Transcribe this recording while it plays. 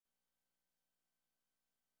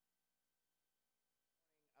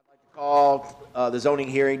Call the zoning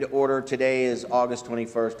hearing to order. Today is August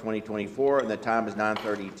 21st, 2024, and the time is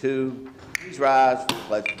 9:32. Please rise for the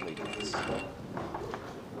Pledge of Allegiance. I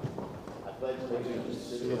pledge allegiance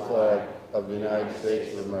to the flag of the United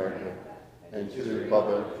States of America and to the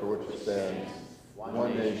republic for which it stands,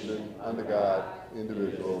 one nation, under God,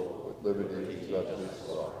 indivisible, with liberty and justice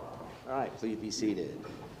for all. All right, please be seated.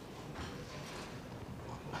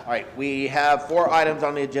 All right, we have 4 items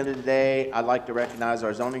on the agenda today. I'd like to recognize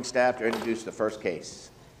our zoning staff to introduce the first case.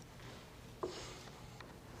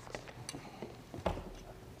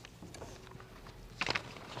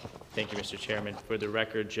 Thank you, Mr. Chairman. For the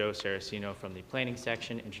record, Joe Saraceno from the Planning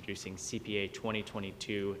Section, introducing CPA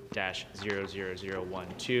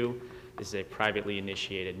 2022-00012. This is a privately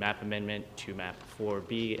initiated map amendment to map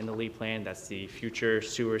 4B in the Lee Plan. That's the future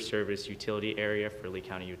sewer service utility area for Lee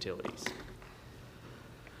County Utilities.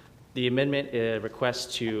 The amendment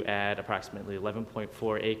requests to add approximately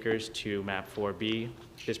 11.4 acres to map 4B.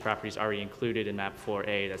 This property is already included in map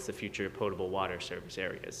 4A. That's the future potable water service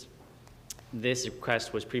areas. This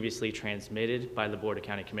request was previously transmitted by the Board of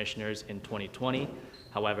County Commissioners in 2020.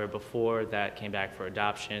 However, before that came back for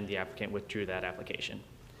adoption, the applicant withdrew that application.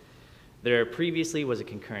 There previously was a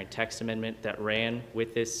concurrent text amendment that ran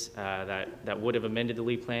with this that would have amended the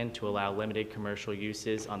Lee Plan to allow limited commercial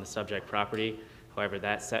uses on the subject property. However,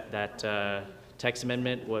 that text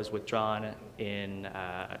amendment was withdrawn in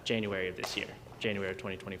January of this year, January of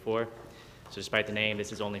 2024. So despite the name,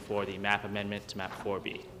 this is only for the map amendment to map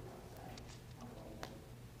 4B.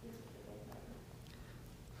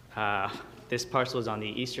 This parcel is on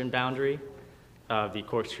the eastern boundary of the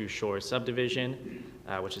Corkscrew Shores subdivision,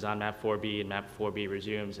 which is on map 4B, and map 4B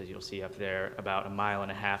resumes, as you'll see up there, about 1.5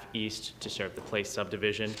 miles east to serve the Place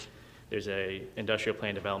subdivision. There's a industrial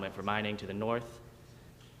plan development for mining to the north,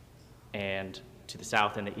 and to the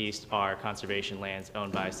south and the east are conservation lands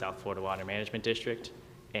owned by South Florida Water Management District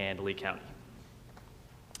and Lee County.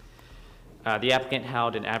 The applicant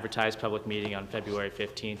held an advertised public meeting on February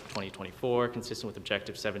 15th, 2024, consistent with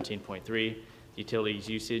Objective 17.3. Utilities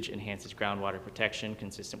usage enhances groundwater protection,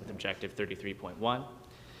 consistent with Objective 33.1.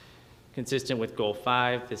 Consistent with Goal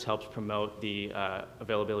 5, this helps promote the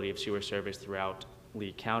availability of sewer service throughout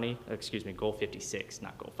Lee County. Excuse me, Goal 56,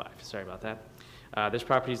 not Goal 5. Sorry about that. This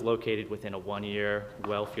property is located within a 1-year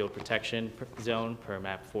well field protection zone per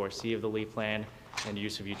map 4C of the Lee Plan, and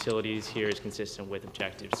use of utilities here is consistent with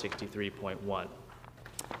Objective 63.1.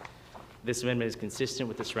 This amendment is consistent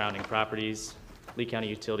with the surrounding properties. Lee County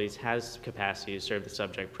Utilities has capacity to serve the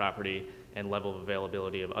subject property, and level of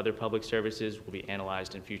availability of other public services will be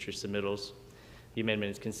analyzed in future submittals. The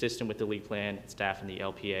amendment is consistent with the Lee Plan. Staff and the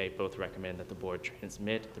LPA both recommend that the board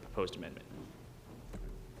transmit the proposed amendment.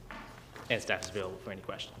 And staff is available for any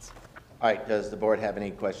questions. All right, does the board have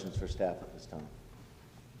any questions for staff at this time?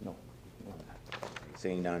 No.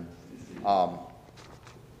 Seeing none.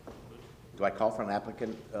 Do I call for an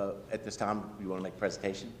applicant at this time? You want to make a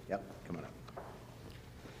presentation? Yep, come on up.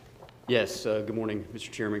 Yes, good morning,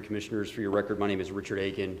 Mr. Chairman, Commissioners. For your record, my name is Richard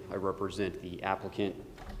Aiken. I represent the applicant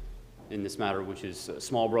in this matter, which is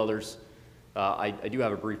Small Brothers. I do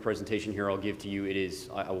have a brief presentation here I'll give to you.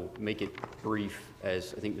 I will make it brief,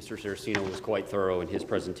 as I think Mr. Saraceno was quite thorough in his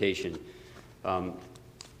presentation. I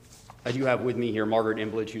do have with me here Margaret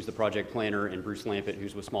Emblich, who's the project planner, and Bruce Lampett,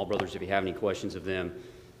 who's with Small Brothers, if you have any questions of them.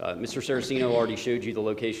 Mr. Saraceno already showed you the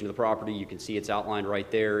location of the property. You can see it's outlined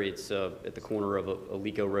right there. It's at the corner of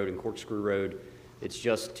Alico Road and Corkscrew Road. It's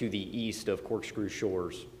just to the east of Corkscrew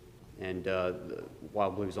Shores, and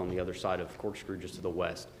Wild Blue's on the other side of Corkscrew, just to the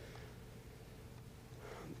west.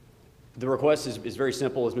 The request is very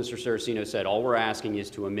simple, as Mr. Saraceno said. All we're asking is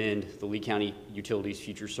to amend the Lee County Utilities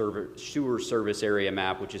Future Sewer Service Area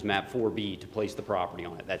map, which is map 4B, to place the property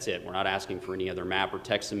on it. That's it. We're not asking for any other map or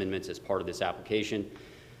text amendments as part of this application.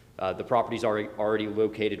 The property is already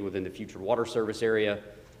located within the future water service area.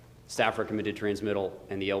 Staff recommended transmittal,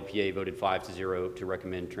 and the LPA voted 5-0 to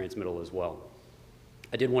recommend transmittal as well.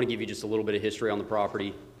 I did want to give you just a little bit of history on the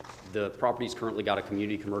property. The property's currently got a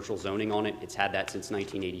community commercial zoning on it. It's had that since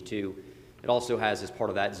 1982. It also has, as part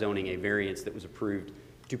of that zoning, a variance that was approved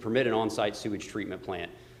to permit an on-site sewage treatment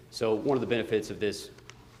plant. So one of the benefits of this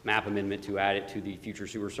map amendment to add it to the future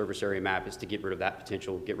sewer service area map is to get rid of that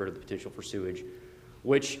potential, get rid of the potential for sewage,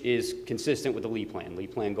 which is consistent with the Lee Plan. Lee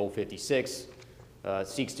Plan Goal 56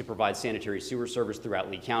 seeks to provide sanitary sewer service throughout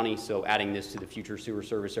Lee County, so adding this to the future sewer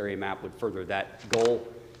service area map would further that goal.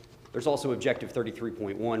 There's also Objective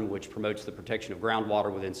 33.1, which promotes the protection of groundwater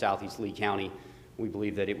within Southeast Lee County. We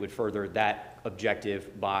believe that it would further that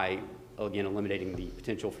objective by, again, eliminating the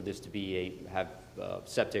potential for this to be have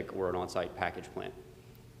septic or an on-site package plant.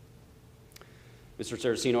 Mr.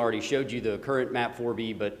 Saraceno already showed you the current map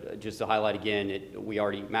 4B, but just to highlight again,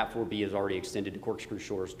 map 4B is already extended to Corkscrew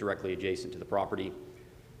Shores directly adjacent to the property.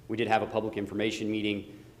 We did have a public information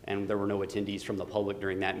meeting, and there were no attendees from the public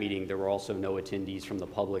during that meeting. There were also no attendees from the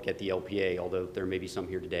public at the LPA, although there may be some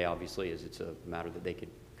here today, obviously, as it's a matter that they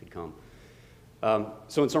could come.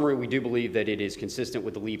 So in summary, we do believe that it is consistent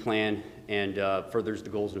with the Lee plan and furthers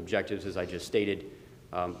the goals and objectives as I just stated.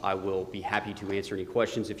 I will be happy to answer any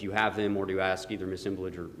questions if you have them, or to ask either Ms.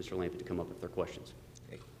 Imbledge or Mr. Lampett to come up with their questions.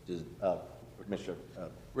 Okay. Mr.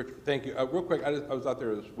 Richard, thank you. Real quick, I was out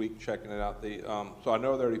there this week checking it out. So I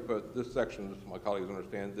know they already put this section, just so my colleagues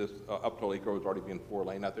understand, this up to Lake Road is already being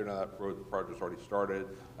 4-lane out there. Now that road, the project's already started.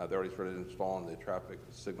 They already started installing the traffic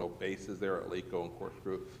signal bases there at Lakeville and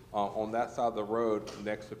Corkscrew. On that side of the road,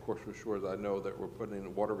 next to Corkscrew Shores, I know that we're putting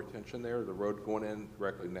in water retention there. The road going in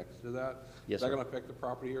directly next to that. Yes, Is that sir. going to affect the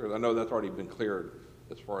property here? I know that's already been cleared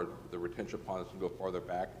as far as the retention ponds can go farther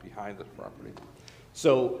back behind this property.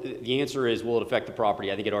 So the answer is, will it affect the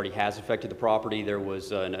property? I think it already has affected the property. There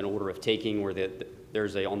was an order of taking where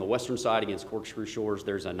there's on the western side against Corkscrew Shores,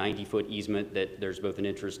 there's a 90-foot easement that there's both an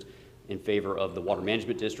interest in favor of the Water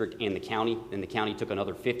Management District and the county. And the county took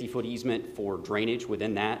another 50-foot easement for drainage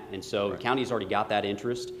within that. And so the county's already got that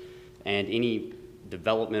interest. And any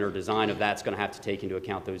development or design of that's going to have to take into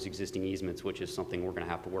account those existing easements, which is something we're going to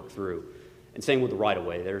have to work through. And same with the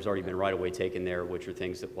right-of-way. There's already been right-of-way taken there, which are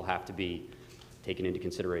things that will have to be taken into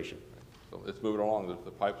consideration. So it's moving along. The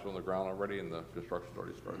pipes are on the ground already, and the construction's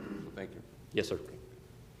already started. So thank you. Yes, sir.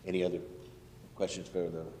 Any other questions for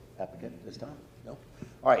the applicant this time? No?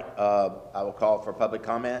 All right, I will call for public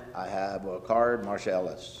comment. I have a card, Marcia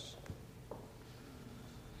Ellis.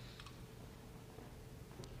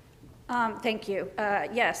 Thank you.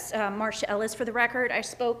 Yes, Marcia Ellis for the record. I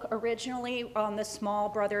spoke originally on the Small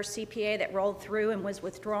Brothers CPA that rolled through and was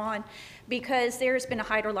withdrawn because there's been a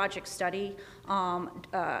hydrologic study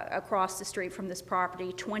across the street from this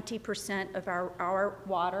property. 20% of our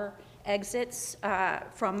water exits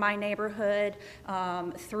from my neighborhood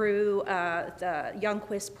through the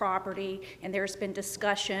Youngquist property, and there's been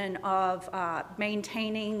discussion of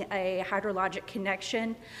maintaining a hydrologic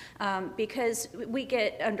connection because we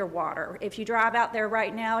get underwater. If you drive out there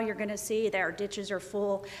right now, you're going to see that our ditches are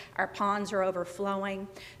full, our ponds are overflowing.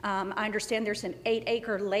 I understand there's an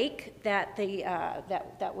 8-acre lake that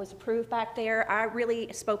that was approved back there. I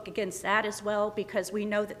really spoke against that as well because we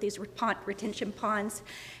know that these retention ponds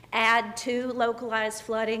add to localized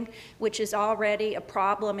flooding, which is already a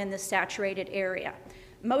problem in the saturated area.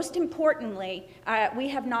 Most importantly, my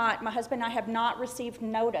husband and I have not received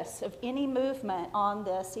notice of any movement on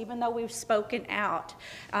this, even though we've spoken out.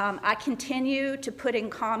 I continue to put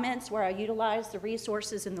in comments where I utilize the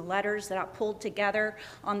resources and the letters that I pulled together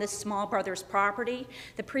on this Small Brothers property.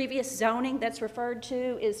 The previous zoning that's referred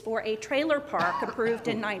to is for a trailer park approved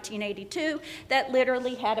in 1982 that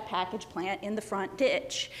literally had a package plant in the front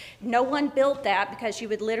ditch. No one built that because you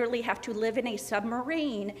would literally have to live in a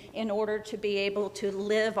submarine in order to be able to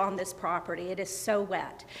live on this property. It is so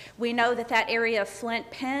wet. We know that that area of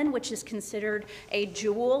Flint Pen, which is considered a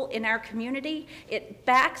jewel in our community, it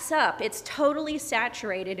backs up. It's totally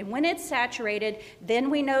saturated, and when it's saturated, then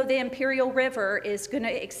we know the Imperial River is going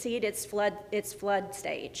to exceed its flood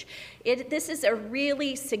stage. This is a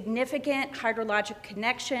really significant hydrologic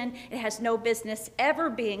connection. It has no business ever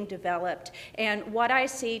being developed, and what I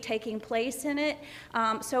see taking place in it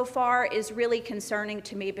so far is really concerning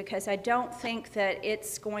to me because I don't think that it's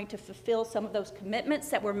going to fulfill some of those commitments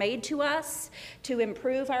that were made to us to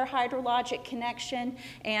improve our hydrologic connection,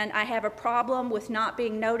 and I have a problem with not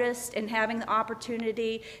being noticed and having the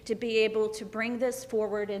opportunity to be able to bring this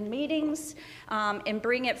forward in meetings and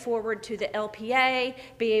bring it forward to the LPA,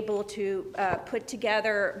 be able to put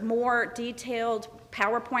together more detailed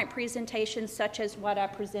PowerPoint presentations such as what I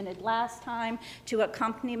presented last time to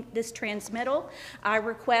accompany this transmittal. I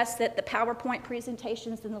request that the PowerPoint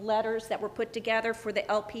presentations and the letters that were put together for the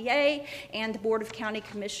LPA and the Board of County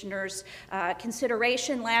Commissioners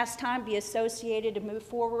consideration last time be associated to move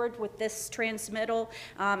forward with this transmittal,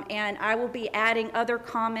 and I will be adding other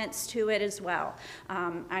comments to it as well.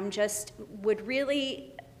 Would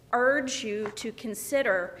really urge you to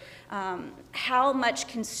consider how much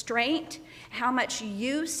constraint, how much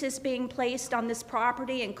use is being placed on this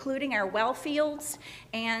property, including our well fields,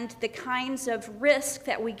 and the kinds of risk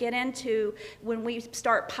that we get into when we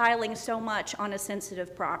start piling so much on a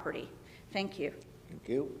sensitive property. Thank you. Thank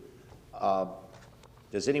you.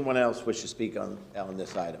 Does anyone else wish to speak on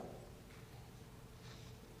this item?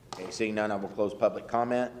 Okay, seeing none, I will close public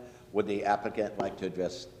comment. Would the applicant like to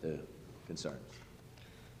address the concerns?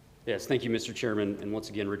 Yes, thank you, Mr. Chairman, and once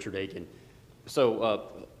again, Richard Aiken.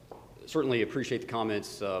 Certainly appreciate the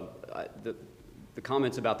comments. The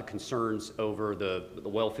comments about the concerns over the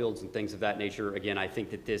well fields and things of that nature, again, I think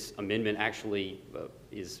that this amendment actually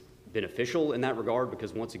is beneficial in that regard,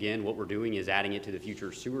 because once again, what we're doing is adding it to the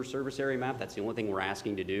future sewer service area map. That's the only thing we're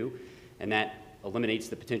asking to do, and that eliminates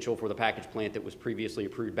the potential for the package plant that was previously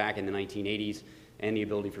approved back in the 1980s and the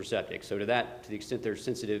ability for septic. So to the extent there's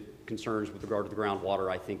sensitive concerns with regard to the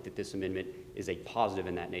groundwater, I think that this amendment is a positive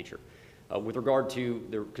in that nature. With regard to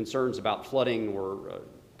the concerns about flooding or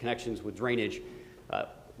connections with drainage,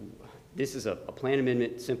 this is a plan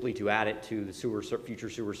amendment simply to add it to the future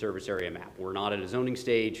sewer service area map. We're not at a zoning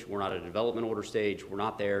stage. We're not at a development order stage. We're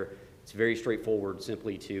not there. It's very straightforward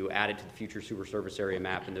simply to add it to the future sewer service area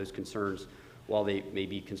map, and those concerns, while they may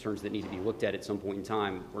be concerns that need to be looked at some point in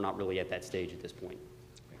time, we're not really at that stage at this point.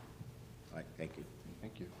 All right, thank you.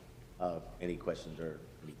 Thank you. Any questions or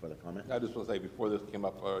any further comment? I just want to say, before this came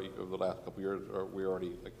up over the last couple of years, we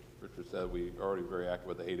already, like Richard said, we are already very active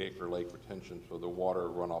with the 8-acre lake retention, so the water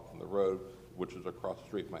runoff from the road, which is across the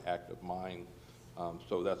street from my active mine.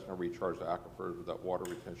 So that's going to recharge the aquifers with that water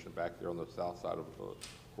retention back there on the south side of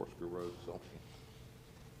Corkscrew Road. So,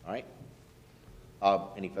 All right.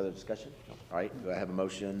 Any further discussion? All right, do I have a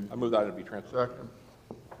motion? I move that to be transferred. Second.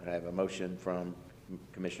 I have a motion from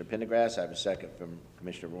Commissioner Pendergrass. I have a second from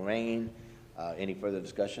Commissioner Romaine. Any further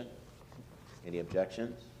discussion? Any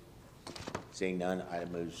objections? Seeing none,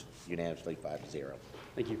 item moves unanimously 5-0.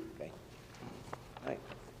 Thank you. Okay. All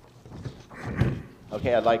right.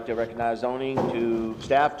 Okay, I'd like to recognize zoning to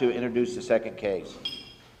staff to introduce the second case.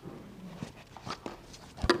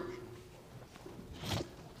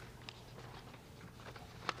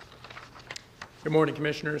 Good morning,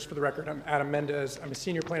 Commissioners. For the record, I'm Adam Mendez. I'm a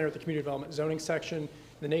senior planner at the Community Development Zoning Section.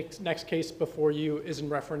 The next case before you is in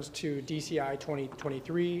reference to DCI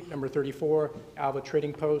 2023, number 34, Alva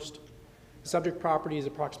Trading Post. The subject property is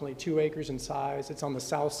approximately 2 acres in size. It's on the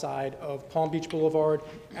south side of Palm Beach Boulevard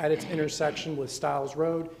at its intersection with Stiles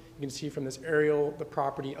Road. You can see from this aerial, the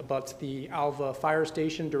property abuts the Alva Fire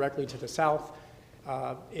Station directly to the south,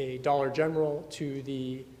 a Dollar General to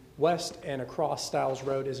the west, and across Stiles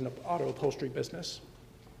Road is an auto upholstery business.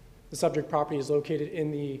 The subject property is located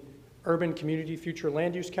in the Urban Community Future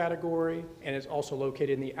Land Use category and is also located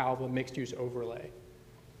in the Alva Mixed Use Overlay.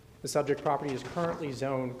 The subject property is currently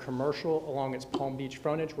zoned commercial along its Palm Beach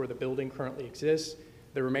frontage where the building currently exists.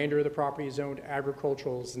 The remainder of the property is zoned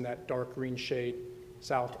agricultural, is in that dark green shade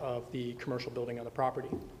south of the commercial building on the property.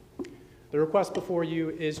 The request before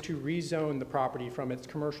you is to rezone the property from its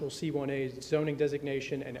commercial C1A zoning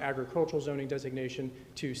designation and agricultural zoning designation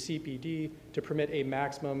to CPD to permit a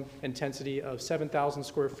maximum intensity of 7,000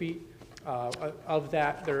 square feet. Of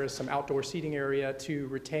that, there is some outdoor seating area to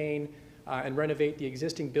retain and renovate the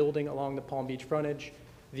existing building along the Palm Beach frontage.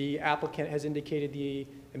 The applicant has indicated the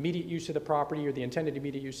immediate use of the property, or the intended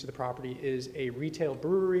immediate use of the property, is a retail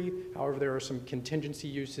brewery. However, there are some contingency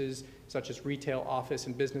uses such as retail, office,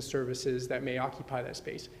 and business services that may occupy that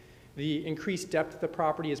space. The increased depth of the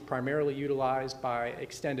property is primarily utilized by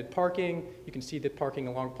extended parking. You can see that parking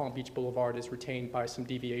along Palm Beach Boulevard is retained by some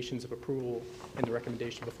deviations of approval in the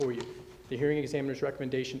recommendation before you. The hearing examiner's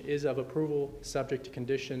recommendation is of approval, subject to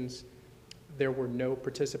conditions. There were no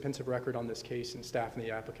participants of record on this case, and staff and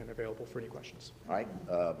the applicant are available for any questions. All right.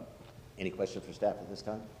 Any questions for staff at this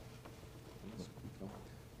time? No?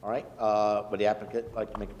 All right. Would the applicant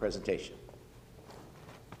like to make a presentation?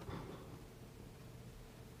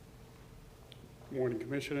 Good morning,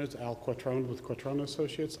 Commissioners. Al Quattrone with Quattrone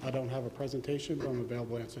Associates. I don't have a presentation, but I'm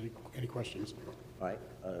available to answer any questions. All right.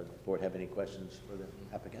 Board have any questions for the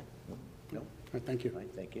applicant? No? All right, thank you. All right.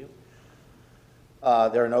 Thank you.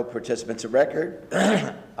 There are no participants of record.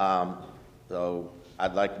 So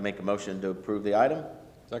I'd like to make a motion to approve the item.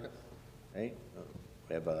 Second. Okay.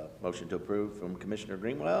 We have a motion to approve from Commissioner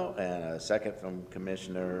Greenwell and a second from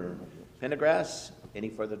Commissioner Pendergrass. Any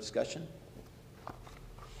further discussion?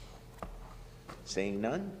 Seeing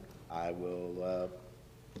none, I will,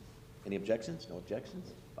 any objections? No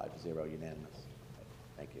objections? 5-0 unanimous.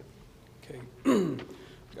 Thank you. Okay.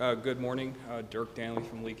 Good morning. Dirk Danley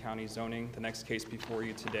from Lee County Zoning. The next case before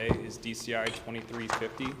you today is DCI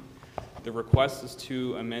 2350. The request is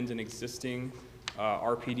to amend an existing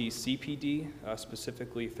RPD CPD,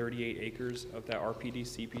 specifically 38 acres of that RPD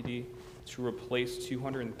CPD, to replace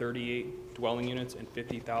 238 dwelling units and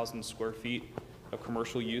 50,000 square feet of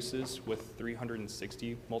commercial uses with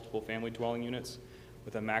 360 multiple family dwelling units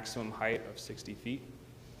with a maximum height of 60 feet.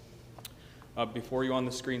 Before you on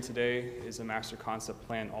the screen today is a master concept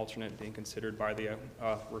plan alternate being considered by the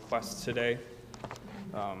request today.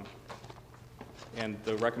 And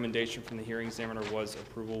the recommendation from the hearing examiner was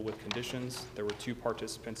approval with conditions. There were 2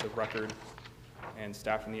 participants of record, and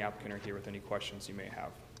staff and the applicant are here with any questions you may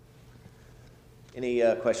have. Any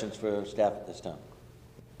questions for staff at this time?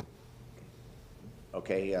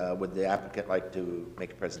 Okay, would the applicant like to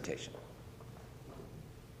make a presentation?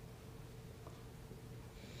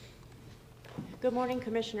 Good morning,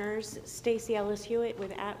 Commissioners. Stacy Ellis Hewitt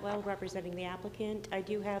with Atwell representing the applicant. I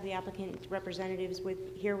do have the applicant representatives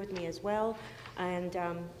here with me as well. And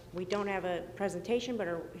we don't have a presentation, but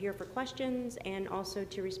are here for questions and also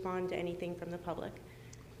to respond to anything from the public.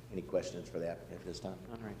 Any questions for the applicant at this time?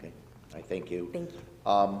 All right, okay. All right, thank you. Thank you.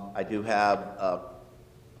 I do have,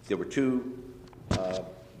 there were 2, I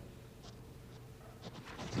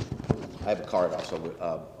have a card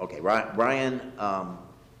also. Okay, Brian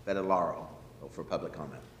Vedalaro for public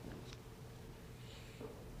comment.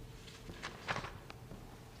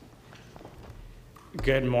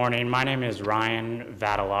 Good morning. My name is Ryan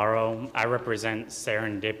Vadalaro. I represent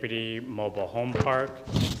Serendipity Mobile Home Park.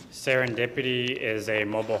 Serendipity is a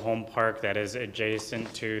mobile home park that is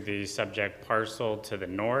adjacent to the subject parcel to the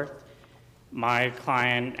north. My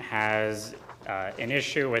client has an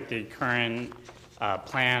issue with the current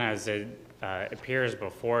plan as it appears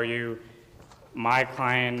before you. My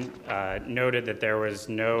client noted that there was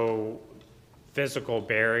no physical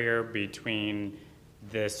barrier between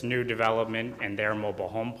this new development and their mobile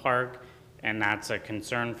home park, and that's a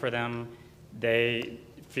concern for them. They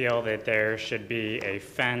feel that there should be a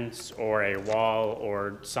fence or a wall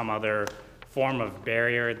or some other form of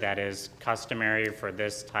barrier that is customary for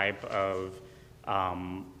this type of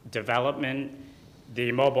development.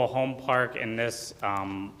 The mobile home park and this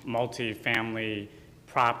multifamily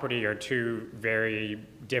property are 2 very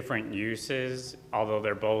different uses. Although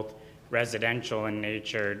they're both residential in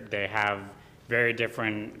nature, they have very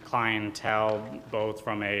different clientele, both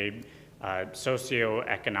from a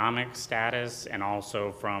socioeconomic status and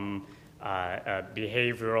also from a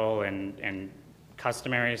behavioral and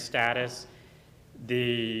customary status.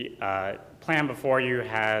 The plan before you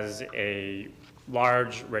has a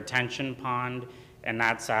large retention pond, and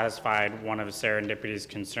that satisfied one of Serendipity's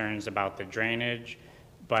concerns about the drainage.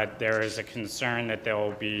 But there is a concern that there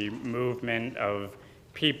will be movement of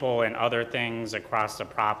people and other things across the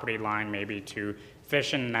property line, maybe to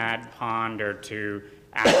fish in that pond or to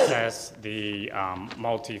access the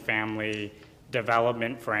multifamily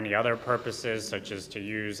development for any other purposes, such as to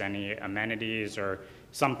use any amenities or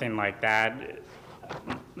something like that.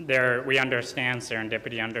 We understand,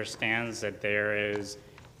 Serendipity understands that there is,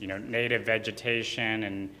 native vegetation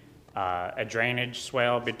and a drainage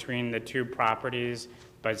swale between the 2 properties,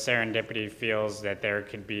 but Serendipity feels that there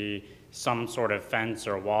could be some sort of fence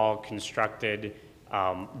or wall constructed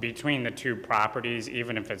between the 2 properties,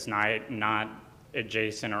 even if it's not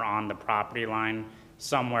adjacent or on the property line,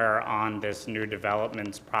 somewhere on this new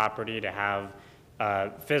development's property to have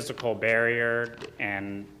a physical barrier.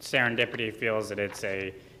 And Serendipity feels that it's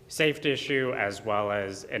a safety issue as well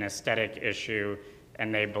as an aesthetic issue,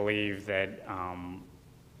 and they believe that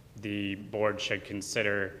the board should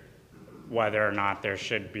consider whether or not there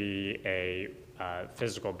should be a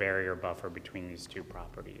physical barrier buffer between these 2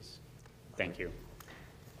 properties. Thank you.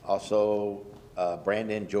 Also,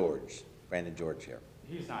 Brandon George. Brandon George here.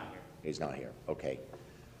 He's not here. He's not here. Okay.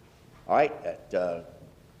 All right.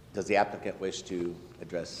 Does the applicant wish to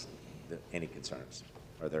address any concerns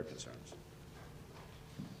or their concerns?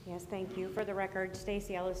 Yes, thank you. For the record,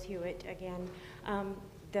 Stacy Ellis Hewitt again.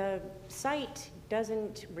 The site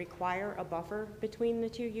doesn't require a buffer between the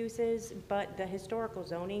 2 uses, but the historical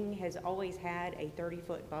zoning has always had a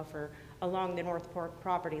 30-foot buffer along the North Park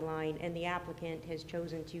property line, and the applicant has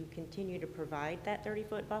chosen to continue to provide that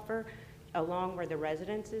 30-foot buffer along where the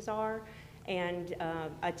residences are, and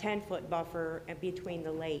a 10-foot buffer between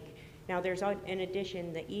the lake. Now, there's, in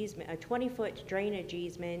addition, the easement, a 20-foot drainage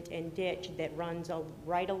easement and ditch that runs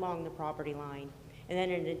right along the property line. And then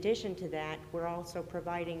in addition to that, we're also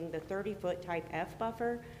providing the 30-foot type F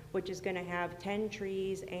buffer, which is going to have 10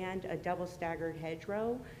 trees and a double staggered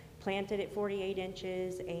hedgerow planted at 48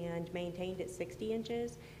 inches and maintained at 60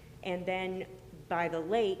 inches. And then by the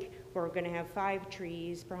lake, we're going to have 5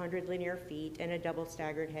 trees per 100 linear feet and a double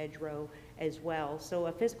staggered hedgerow as well. So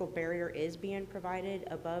a physical barrier is being provided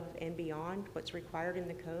above and beyond what's required in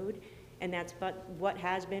the code. And that's what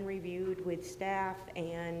has been reviewed with staff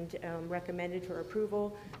and recommended for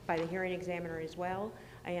approval by the hearing examiner as well.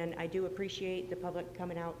 And I do appreciate the public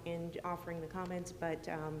coming out and offering the comments, but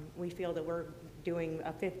we feel that we're doing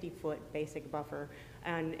a 50-foot basic buffer.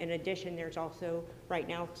 And in addition, there's also right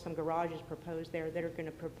now some garages proposed there that are going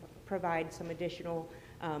to provide some additional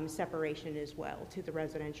separation as well to the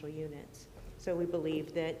residential units. So we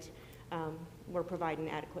believe that we're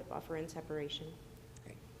providing adequate buffer and separation.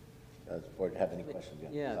 Okay. Does the board have any questions?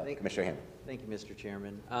 Yeah, Commissioner Hammond. Thank you, Mr.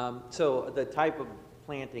 Chairman. So the type of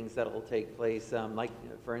plantings that will take place, like,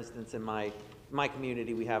 for instance, in my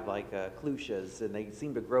community, we have like clusias, and they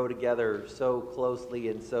seem to grow together so closely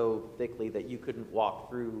and so thickly that you couldn't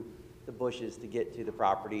walk through the bushes to get to the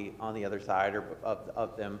property on the other side or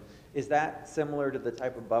of them. Is that similar to the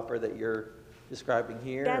type of buffer that you're describing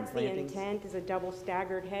here? That's the plantings? intent, is a double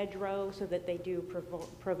staggered hedgerow so that they do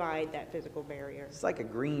provide that physical barrier. It's like a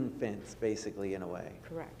green fence, basically, in a way.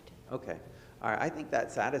 Correct. Okay. All right. I think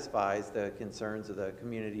that satisfies the concerns of the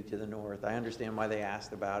community to the north. I understand why they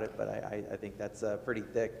asked about it, but I think that's a pretty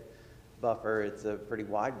thick buffer. It's a pretty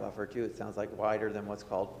wide buffer, too. It sounds like wider than what's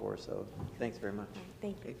called for, so thanks very much.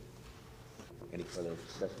 Thank you. Okay. Any further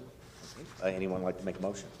discussion? Okay. Anyone like to make a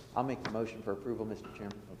motion? I'll make the motion for approval, Mr.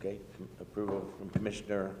 Chairman. Okay, approval from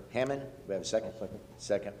Commissioner Hammond. Do we have a second?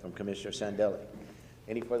 Second from Commissioner Sandelli.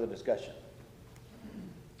 Any further discussion?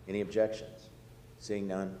 Any objections? Seeing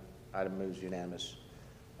none, item moves unanimous.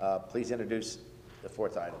 Please introduce the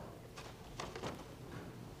fourth item.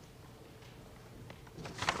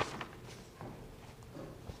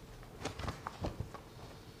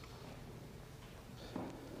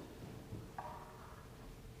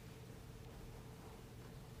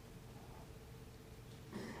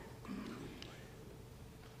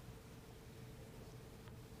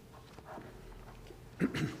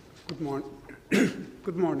 Good morning.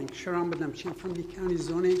 Good morning. Sharon Badamchian from Lee County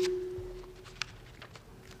Zoning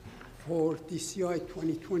for DCI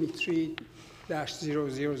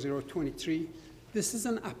 2023-00023. This is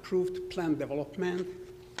an approved plan development,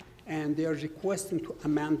 and they are requesting to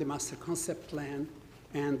amend the master concept plan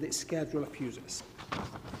and the schedule of uses.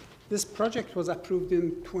 This project was approved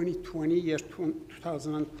in 2020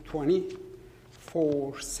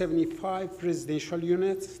 for 75 residential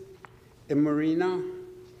units, a marina,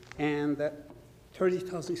 and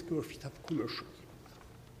 30,000 square feet of commercial.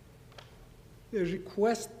 The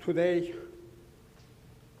request today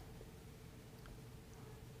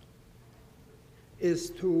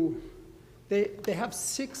is they have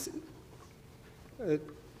 6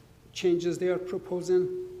 changes they are proposing.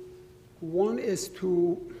 One is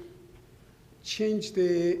to change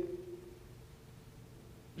the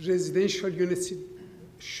residential units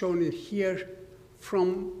shown in here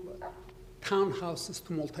from townhouses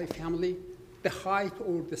to multifamily. The height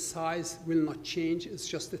or the size will not change. It's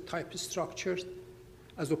just the type of structures,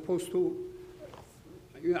 as opposed to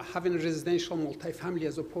having residential multifamily,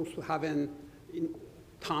 as opposed to having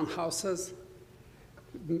townhouses.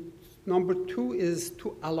 Number 2 is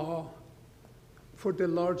to allow for the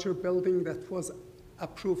larger building that was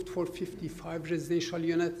approved for 55 residential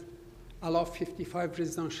units, allow 55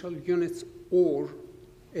 residential units or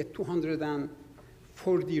a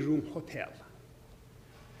 240-room hotel.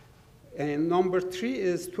 And number 3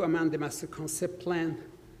 is to amend the master concept plan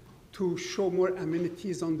to show more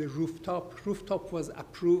amenities on the rooftop. Rooftop was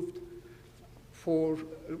approved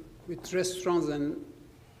with restaurants and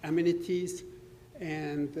amenities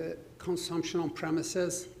and consumption on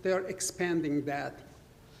premises. They are expanding that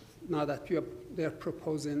now that they're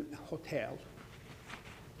proposing a hotel.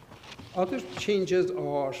 Other changes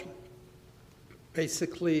are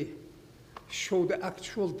basically show the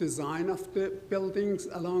actual design of the buildings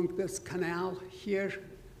along this canal here,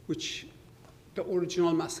 which the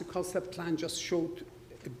original master concept plan just showed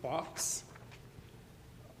a box.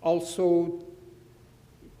 Also,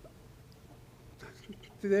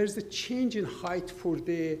 there's a change in height for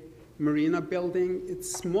the marina building.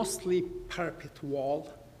 It's mostly parapet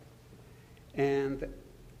wall. And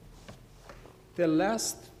the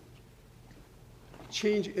last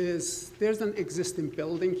change is there's an existing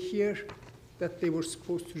building here that they were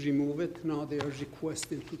supposed to remove it. Now they are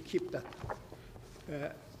requesting to keep that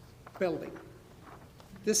building.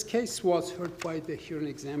 This case was heard by the hearing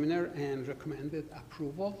examiner and recommended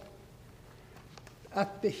approval.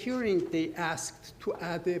 At the hearing, they asked to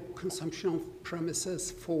add a consumption of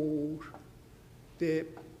premises for the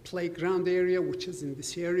playground area, which is in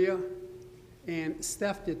this area, and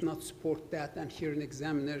staff did not support that, and hearing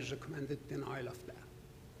examiners recommended denial of that.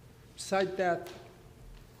 Besides that,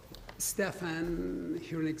 staff and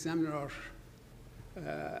hearing examiner are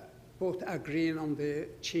both agreeing on the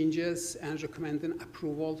changes and recommending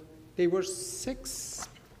approval. There were 6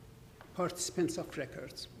 participants of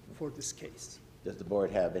records for this case. Does the board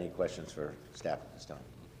have any questions for staff at this time?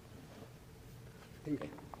 Thank you.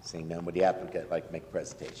 Seeing none, would the applicant like to make a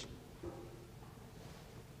presentation?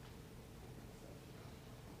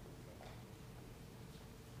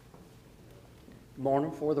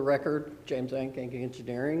 Morning. For the record, James Anking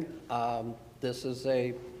Engineering. This is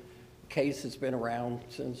a case that's been around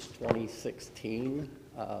since 2016.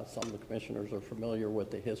 Some of the commissioners are familiar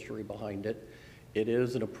with the history behind it. It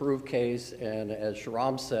is an approved case, and as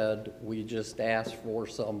Sharam said, we just asked for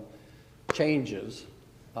some changes.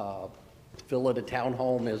 Fill it a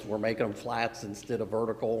townhome is we're making them flats instead of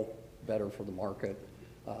vertical, better for the market.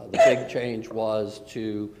 The big change was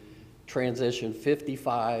to transition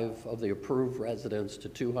 55 of the approved residents to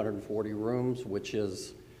 240 rooms, which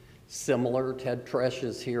is similar. Ted Tresh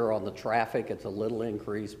is here on the traffic. It's a little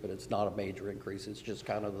increase, but it's not a major increase. It's just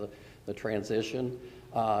kind of the transition.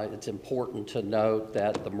 It's important to note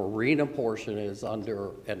that the marina portion is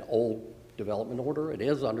under an old development order. It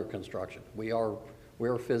is under construction. We are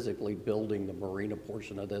physically building the marina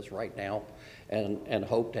portion of this right now and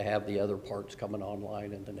hope to have the other parts coming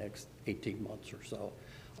online in the next 18 months or so.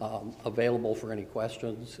 Available for any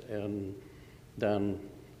questions, and then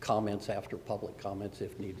comments after public comments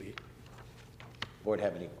if need be. Board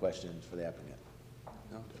have any questions for the applicant?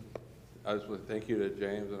 No. I just want to thank you to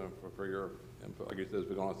James and for your input. Like you said, it's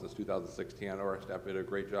been going on since 2016. I know our staff did a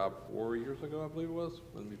great job 4 years ago, I believe it was,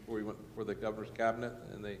 before we went before the governor's cabinet,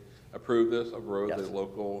 and they approved this, the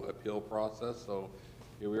local appeal process. So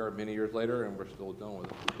here we are many years later, and we're still dealing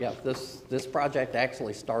with it. Yeah, this project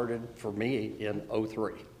actually started for me in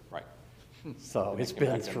 '03. Right. So it's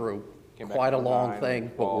been through quite a long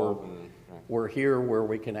thing, but we're here where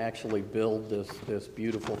we can actually build this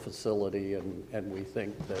beautiful facility, and we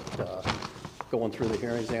think that going through the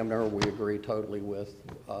hearing examiner, we agree totally with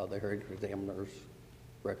the hearing examiner's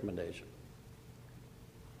recommendation.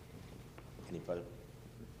 Any further?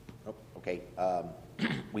 Nope. Okay.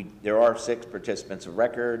 There are 6 participants of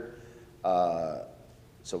record,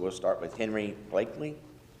 so we'll start with Henry Blakely.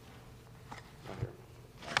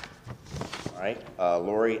 All right.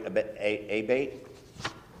 Lori Abate.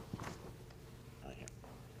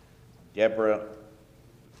 Deborah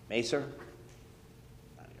Macer.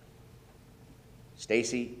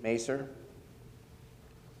 Stacy Macer.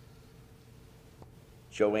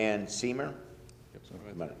 Joanne Seamer.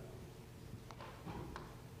 Yep,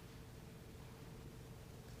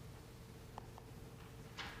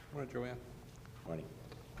 Morning, Joanne. Morning.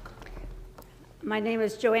 My name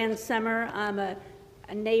is Joanne Semmer. I'm a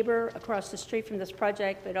neighbor across the street from this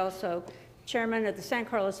project, but also chairman of the San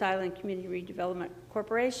Carlos Island Community Redevelopment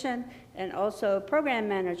Corporation, and also program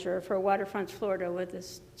manager for Waterfront Florida with the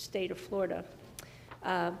state of Florida.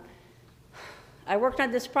 I worked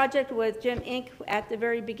on this project with Jim Inc. at the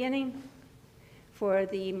very beginning for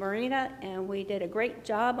the marina, and we did a great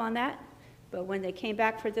job on that. But when they came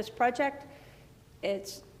back for this project,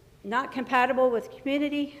 it's not compatible with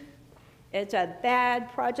community. It's a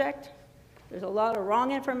bad project. There's a lot of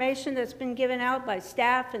wrong information that's been given out by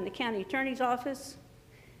staff and the county attorney's office.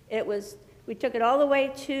 We took it all the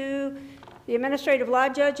way to the administrative law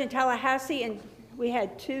judge in Tallahassee, and we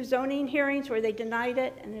had 2 zoning hearings where they denied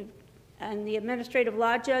it, and the administrative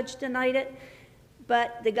law judge denied it.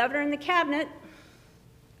 But the governor and the cabinet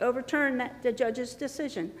overturned the judge's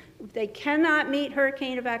decision. They cannot meet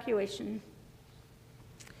hurricane evacuation.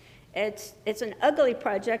 It's an ugly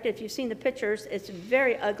project. If you've seen the pictures, it's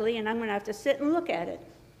very ugly, and I'm going to have to sit and look at it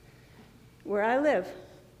where I live.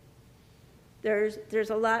 There's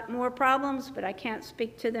a lot more problems, but I can't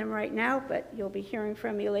speak to them right now, but you'll be hearing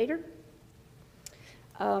from me later.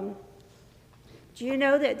 Do you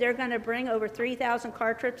know that they're going to bring over 3,000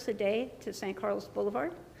 car trips a day to San Carlos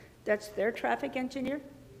Boulevard? That's their traffic engineer.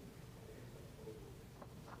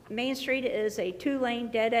 Main Street is a 2-lane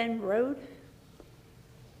dead-end road.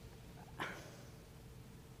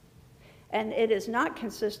 And it is not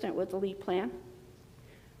consistent with the LEED plan.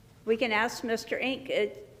 We can ask Mr.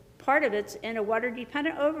 Inc., part of it's in a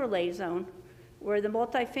water-dependent overlay zone where the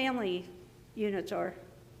multifamily units are.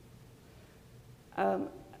 I'm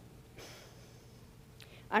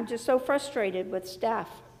just so frustrated with staff.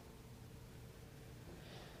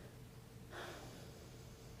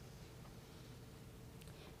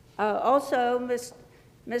 Also,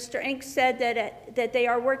 Mr. Inc. said that they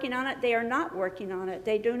are working on it. They are not working on it.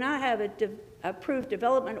 They do not have an approved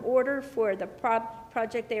development order for the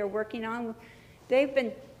project they are working on. They've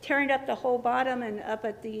been tearing up the whole bottom and up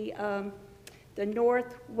at the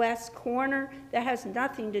northwest corner. That has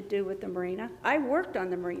nothing to do with the marina. I worked on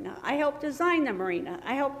the marina. I helped design the marina.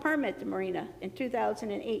 I helped permit the marina in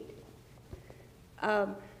 2008.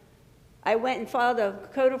 I went and filed a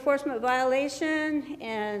code enforcement violation,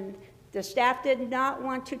 and the staff did not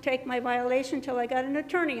want to take my violation until I got an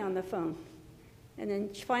attorney on the phone. And then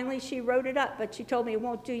finally she wrote it up, but she told me it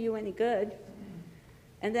won't do you any good.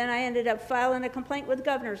 And then I ended up filing a complaint with the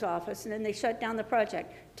governor's office, and then they shut down the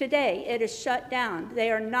project. Today, it is shut down.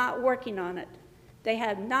 They are not working on it. They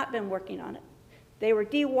have not been working on it. They were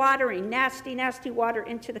dewatering nasty, nasty water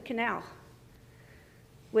into the canal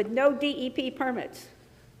with no DEP permits.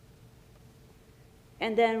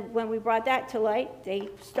 And then when we brought that to light, they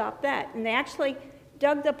stopped that. And they actually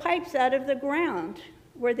dug the pipes out of the ground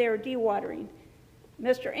where they were dewatering.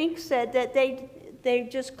 Mr. Inc. said that they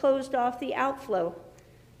just closed off the outflow.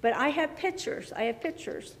 But I have pictures. I have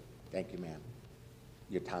pictures. Thank you, ma'am.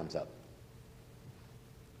 Your time's up.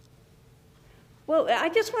 Well, I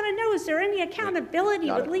just want to know, is there any accountability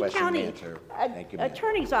Not with a Lee question and County answer. Thank you, ma'am.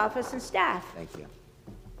 Attorney's Office and staff? Thank you.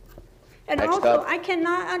 And Next also, up. I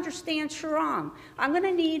cannot understand Sharam. I'm going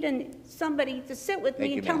to need somebody to sit with Thank me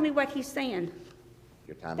you, and tell ma'am. me what he's saying.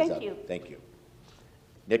 Your time is Thank up. you. Thank you.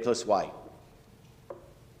 Nicholas White.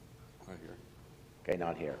 Right here. Okay,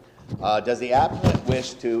 not here. Does the applicant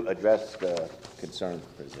wish to address the concerns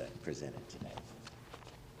presented today?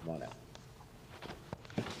 Come on up.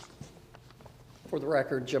 For the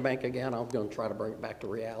record, Jim Enck again, I'm going to try to bring it back to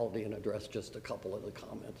reality and address just a couple of the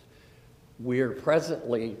comments. We're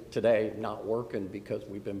presently today not working because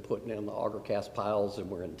we've been putting in the auger cast piles and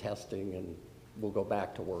we're in testing, and we'll go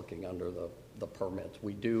back to working under the permits.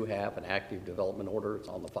 We do have an active development order. It's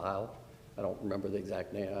on the file. I don't remember the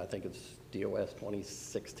exact name. I think it's DOS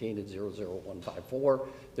 2016-00154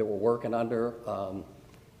 that we're working under.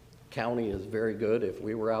 County is very good. If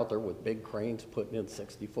we were out there with big cranes putting in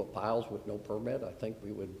 60-foot piles with no permit, I think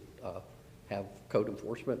we would have code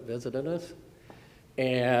enforcement visiting us.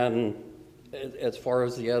 And as far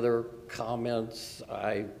as the other comments,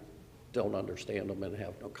 I don't understand them and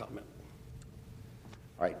have no comment.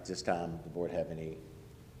 All right, this time, the board have any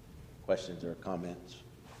questions or comments?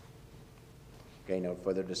 Okay, no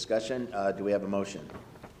further discussion. Do we have a motion?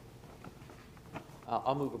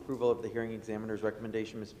 I'll move approval of the hearing examiner's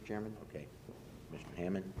recommendation, Mr. Chairman. Okay. Commissioner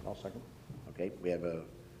Hammond? I'll second. Okay, we have a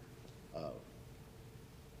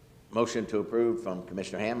motion to approve from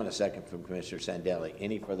Commissioner Hammond, a second from Commissioner Sandelli.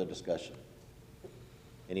 Any further discussion?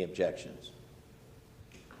 Any objections?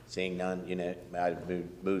 Seeing none, item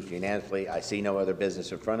moves unanimously. I see no other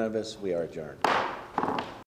business in front of us. We are adjourned.